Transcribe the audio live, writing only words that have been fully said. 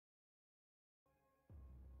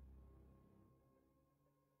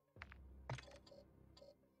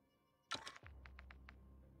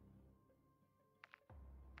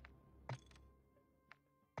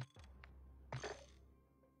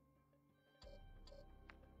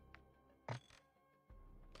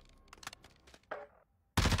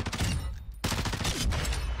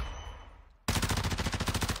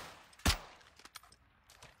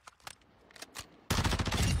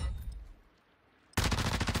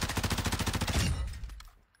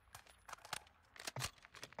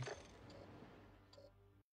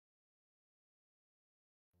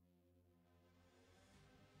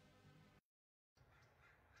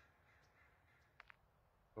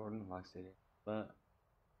Jordan likes it. But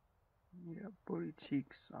Yeah, booty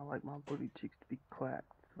cheeks. I like my booty cheeks to be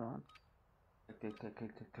clapped, son.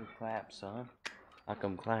 clap, son. I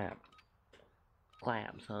come clap.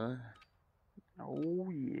 Clap, son. Oh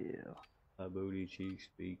yeah. My booty cheeks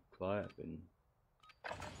be clapping.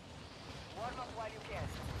 Warm up while you can.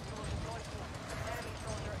 You will deploy soon. Enemy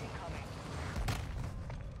soldier incoming.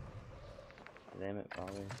 Damn it,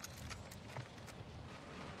 Father.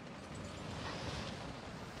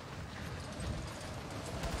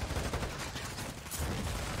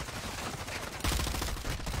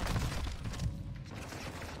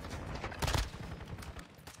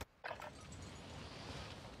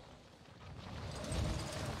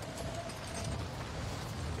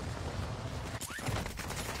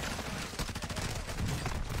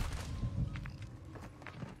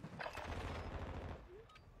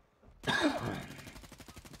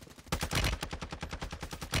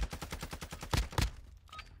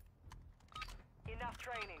 Enough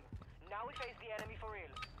training. Now we face the enemy for real.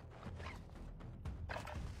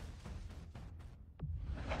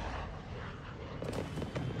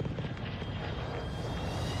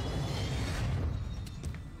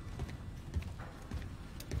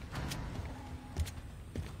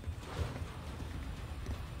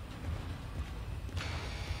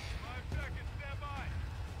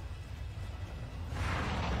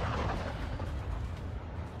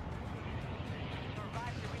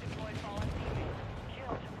 Survive to redeploy fallen teammates.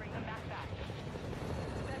 Kill to bring them back.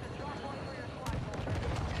 There's a drop point for your squad, soldier.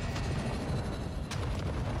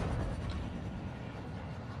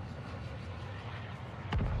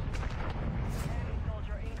 Enemy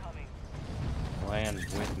soldier incoming. Land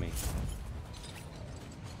with me.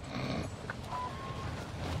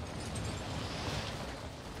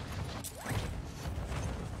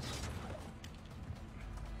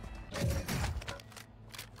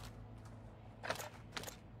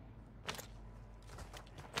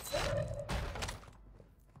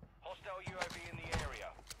 Hostile UAV in the area.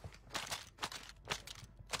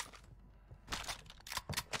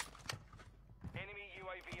 Enemy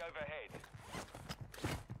UAV overhead.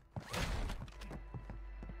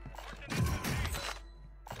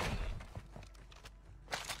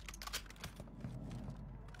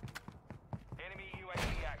 Enemy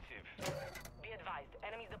UAV active. Be advised,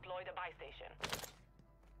 enemies deployed a buy station.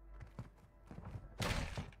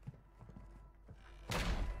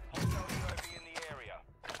 Hostile UAV in the area.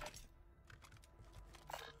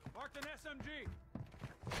 Marked an SMG.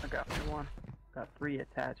 I got me one. Got 3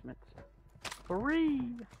 attachments. 3!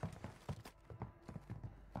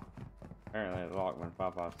 Apparently, the Lockman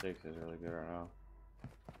 5.56 is really good right now.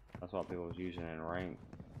 That's what people was using in rank.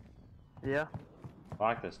 Yeah. I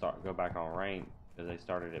like to go back on rank because they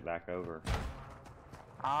started it back over.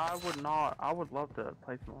 I would not. I would love to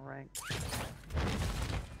play some more rank.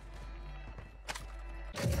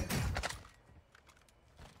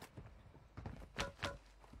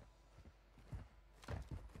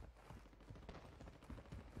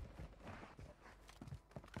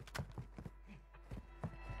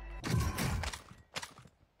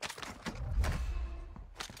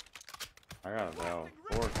 I got a bell.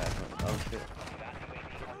 4 attachment. Oh shit.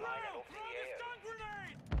 Around! Throw this stun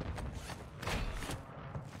grenade!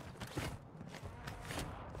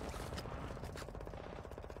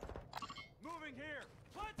 Moving here.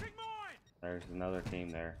 Planting mine! There's another team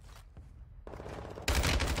there.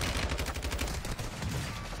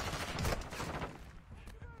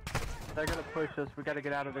 They're gonna push us. We gotta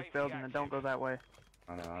get out of this building and don't go that way.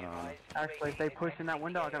 I know. Actually, if they push in that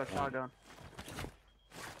window, I got a shotgun.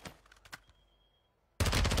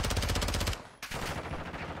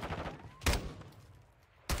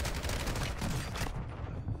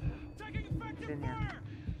 Taking effective In here. fire!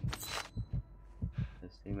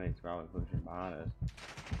 His teammate's probably pushing behind us.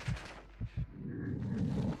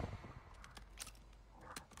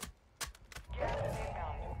 Gas is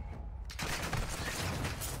inbound.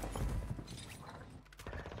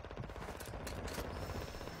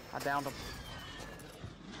 I downed them.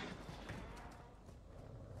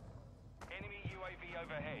 Enemy UAV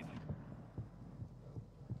overhead.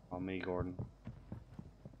 On me, Gordon.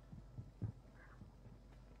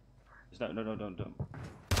 Just don't.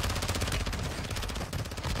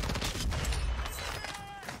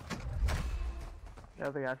 The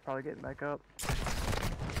other guy's probably getting back up. Your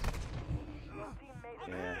teammate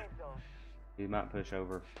in the Yeah. safe zone. He might push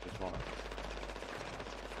over. Just watch.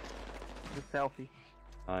 The selfie.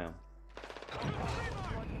 I am. I'm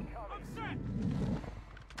set!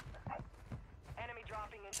 Enemy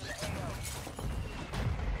dropping into the AO.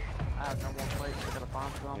 I have no more plates. I gotta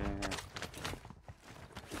find some. Yeah.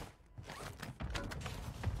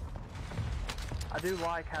 I do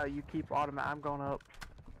like how you keep I'm going up.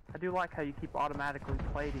 I do like how you keep automatically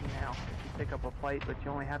plating now. If you pick up a plate, but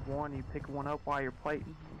you only had one, you pick one up while you're plating.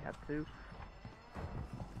 You have two.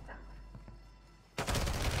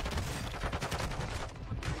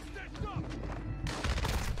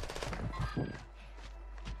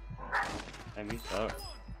 Hey, me suck.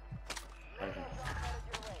 Thank you.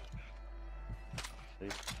 See?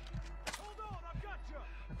 Hold on, I've got you.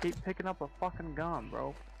 I keep picking up a fucking gun,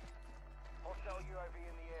 bro. Hostile UAV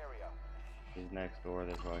in the area. He's next door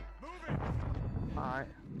this way. Moving. Alright.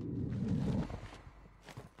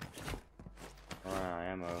 Alright,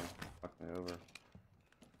 ammo. Fuck me over.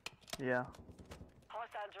 Yeah.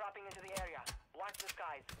 Hostile dropping into the area. Watch the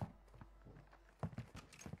skies.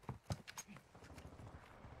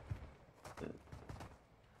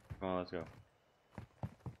 Come on, let's go.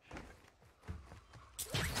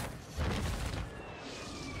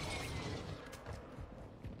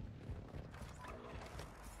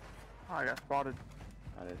 Oh, I got spotted.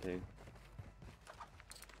 I did too.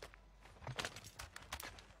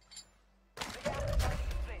 The gas is starting to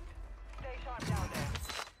split. Stay sharp down there.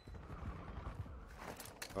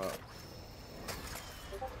 Fuck.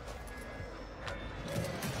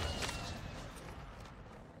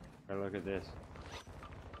 Hey, look at this.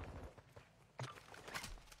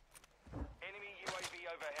 Enemy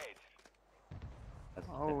UAV overhead. That's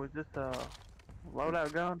the Oh, is this a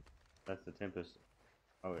loadout gun? That's the Tempest.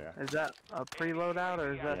 Oh yeah, Is that a pre-loadout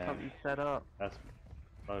or is that Yeah. something you set up? that's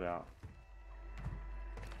loadout.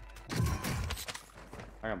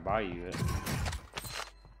 I can buy you it.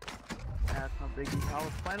 That's no biggie. I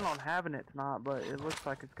was planning on having it tonight, but it looks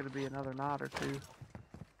like it's gonna be another night or two.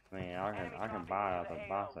 I mean, I can buy it at the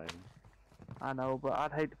buy station. I know, but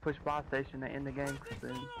I'd hate to push buy station to end the game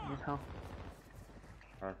soon, you know?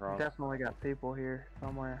 Right across. Definitely got people here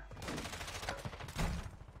somewhere.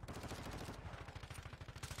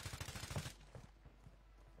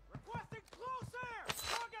 Requesting close air.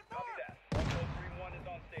 Target Copy marked. that. Bravo 3-1 is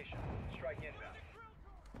on station. Strike inbound.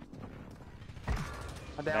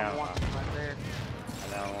 I down Down. one right there.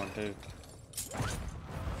 I down one too.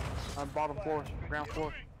 Bottom floor, ground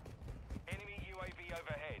floor. Enemy UAV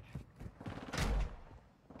overhead.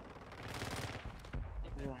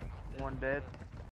 Yeah, one dead.